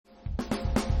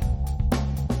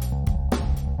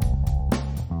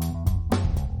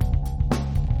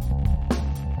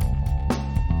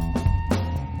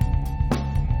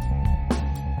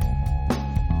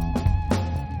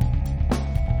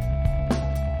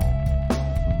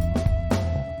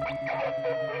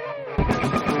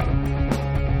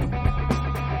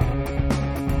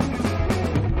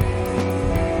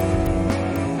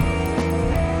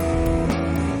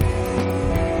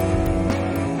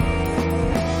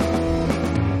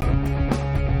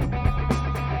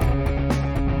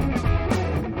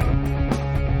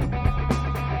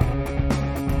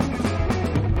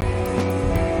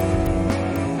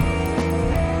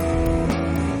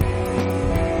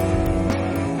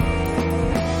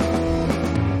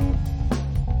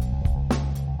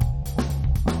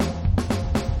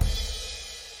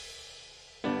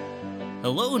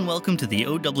Hello and welcome to the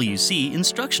OWC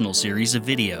instructional series of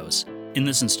videos. In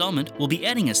this installment, we'll be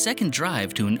adding a second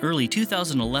drive to an early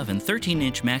 2011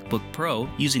 13-inch MacBook Pro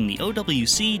using the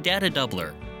OWC Data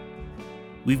Doubler.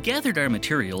 We've gathered our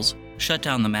materials, shut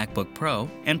down the MacBook Pro,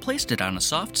 and placed it on a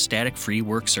soft, static-free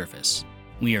work surface.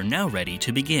 We are now ready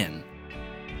to begin.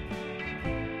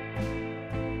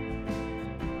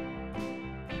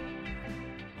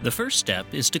 The first step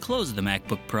is to close the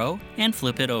MacBook Pro and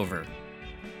flip it over.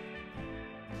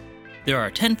 There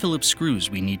are 10 Phillips screws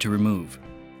we need to remove.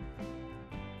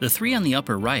 The 3 on the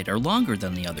upper right are longer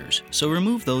than the others, so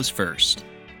remove those first.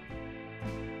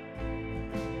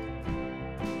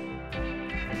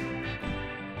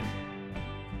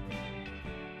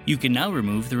 You can now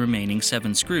remove the remaining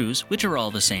 7 screws, which are all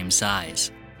the same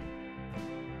size.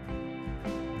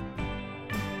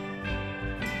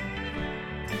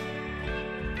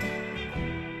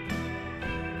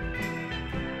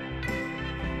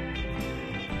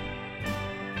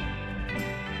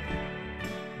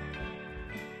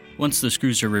 Once the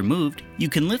screws are removed, you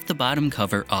can lift the bottom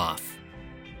cover off.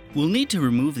 We'll need to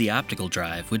remove the optical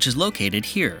drive, which is located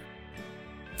here.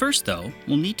 First though,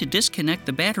 we'll need to disconnect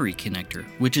the battery connector,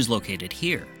 which is located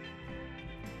here.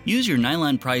 Use your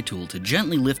nylon pry tool to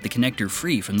gently lift the connector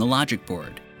free from the logic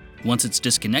board. Once it's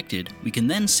disconnected, we can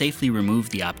then safely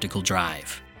remove the optical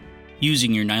drive.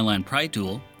 Using your nylon pry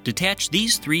tool, detach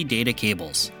these 3 data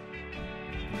cables.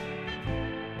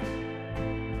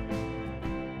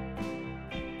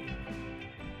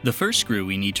 The first screw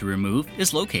we need to remove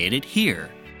is located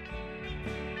here.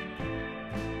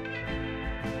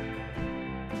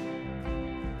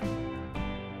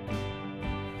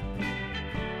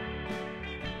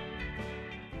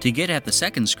 To get at the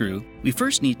second screw, we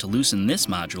first need to loosen this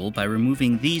module by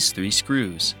removing these 3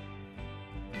 screws.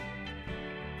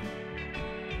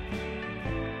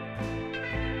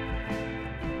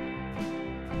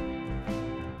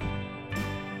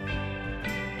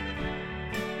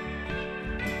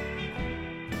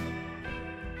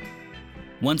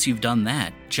 Once you've done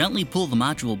that, gently pull the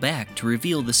module back to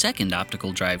reveal the second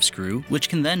optical drive screw, which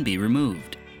can then be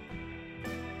removed.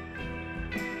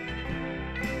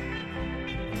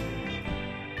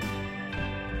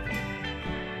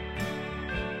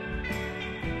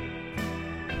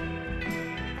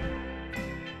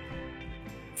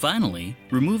 Finally,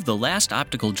 remove the last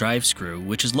optical drive screw,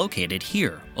 which is located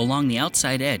here, along the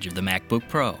outside edge of the MacBook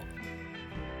Pro.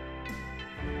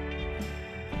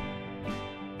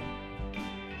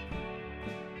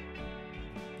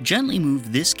 Gently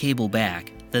move this cable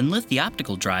back, then lift the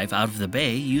optical drive out of the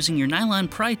bay using your nylon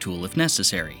pry tool if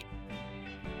necessary.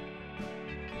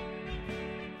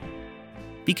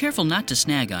 Be careful not to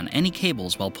snag on any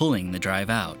cables while pulling the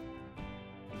drive out.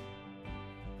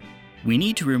 We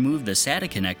need to remove the SATA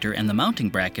connector and the mounting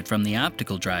bracket from the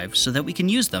optical drive so that we can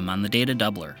use them on the Data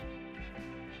Doubler.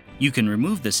 You can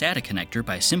remove the SATA connector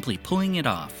by simply pulling it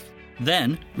off.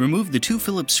 Then, remove the 2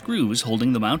 Phillips screws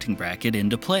holding the mounting bracket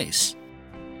into place.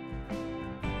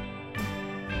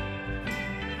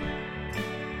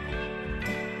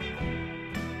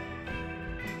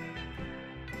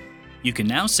 You can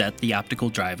now set the optical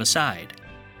drive aside.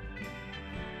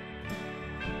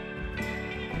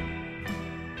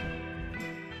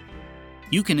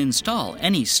 You can install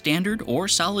any standard or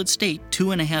solid-state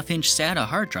 2.5-inch SATA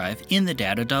hard drive in the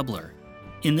Data Doubler.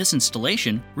 In this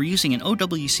installation, we're using an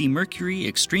OWC Mercury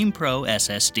Extreme Pro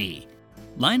SSD.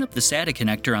 Line up the SATA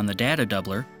connector on the Data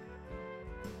Doubler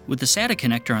with the SATA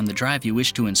connector on the drive you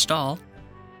wish to install,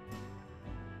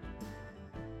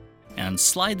 and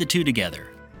slide the 2 together.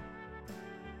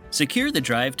 Secure the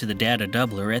drive to the Data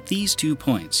Doubler at these 2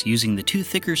 points using the 2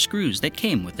 thicker screws that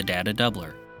came with the Data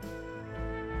Doubler.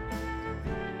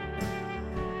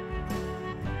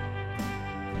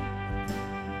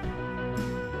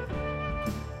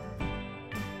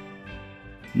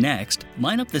 Next,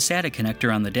 line up the SATA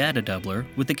connector on the Data Doubler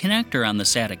with the connector on the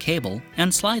SATA cable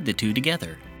and slide the 2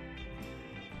 together.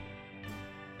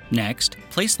 Next,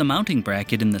 place the mounting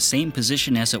bracket in the same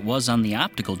position as it was on the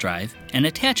optical drive and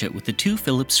attach it with the 2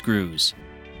 Phillips screws.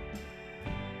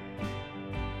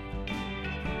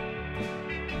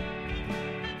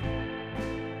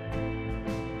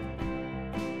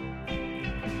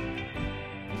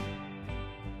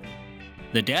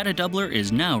 The Data Doubler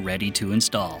is now ready to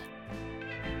install.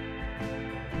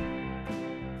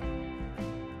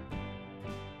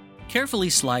 Carefully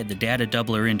slide the Data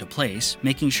Doubler into place,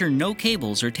 making sure no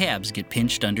cables or tabs get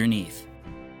pinched underneath.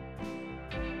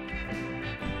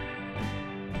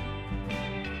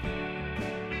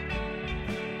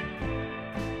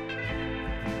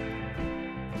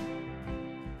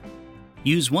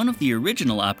 Use one of the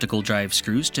original optical drive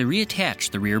screws to reattach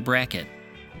the rear bracket.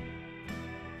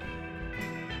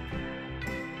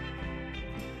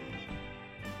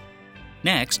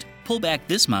 pull back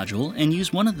this module and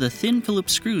use one of the thin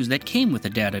Phillips screws that came with the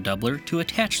data doubler to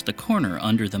attach the corner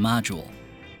under the module.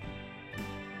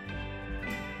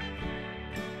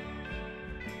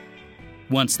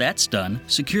 Once that's done,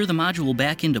 secure the module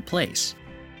back into place.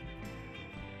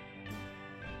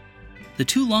 The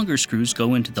two longer screws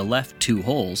go into the left two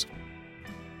holes,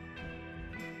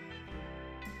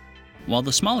 while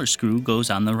the smaller screw goes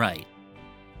on the right.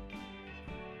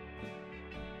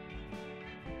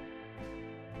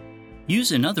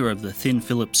 Use another of the thin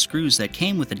Phillips screws that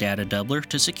came with the data doubler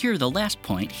to secure the last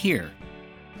point here.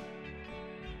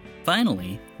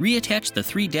 Finally, reattach the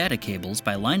three data cables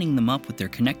by lining them up with their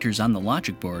connectors on the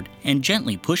logic board and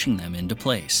gently pushing them into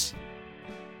place.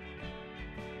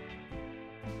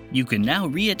 You can now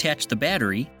reattach the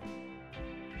battery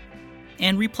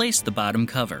and replace the bottom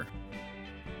cover.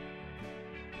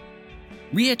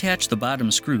 Reattach the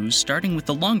bottom screws starting with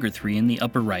the longer three in the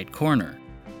upper right corner.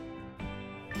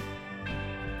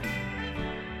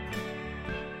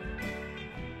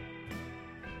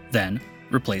 Then,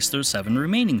 replace those 7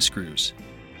 remaining screws.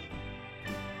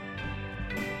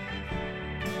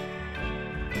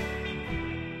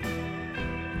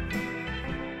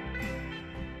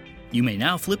 You may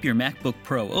now flip your MacBook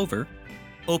Pro over,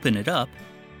 open it up,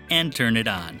 and turn it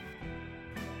on.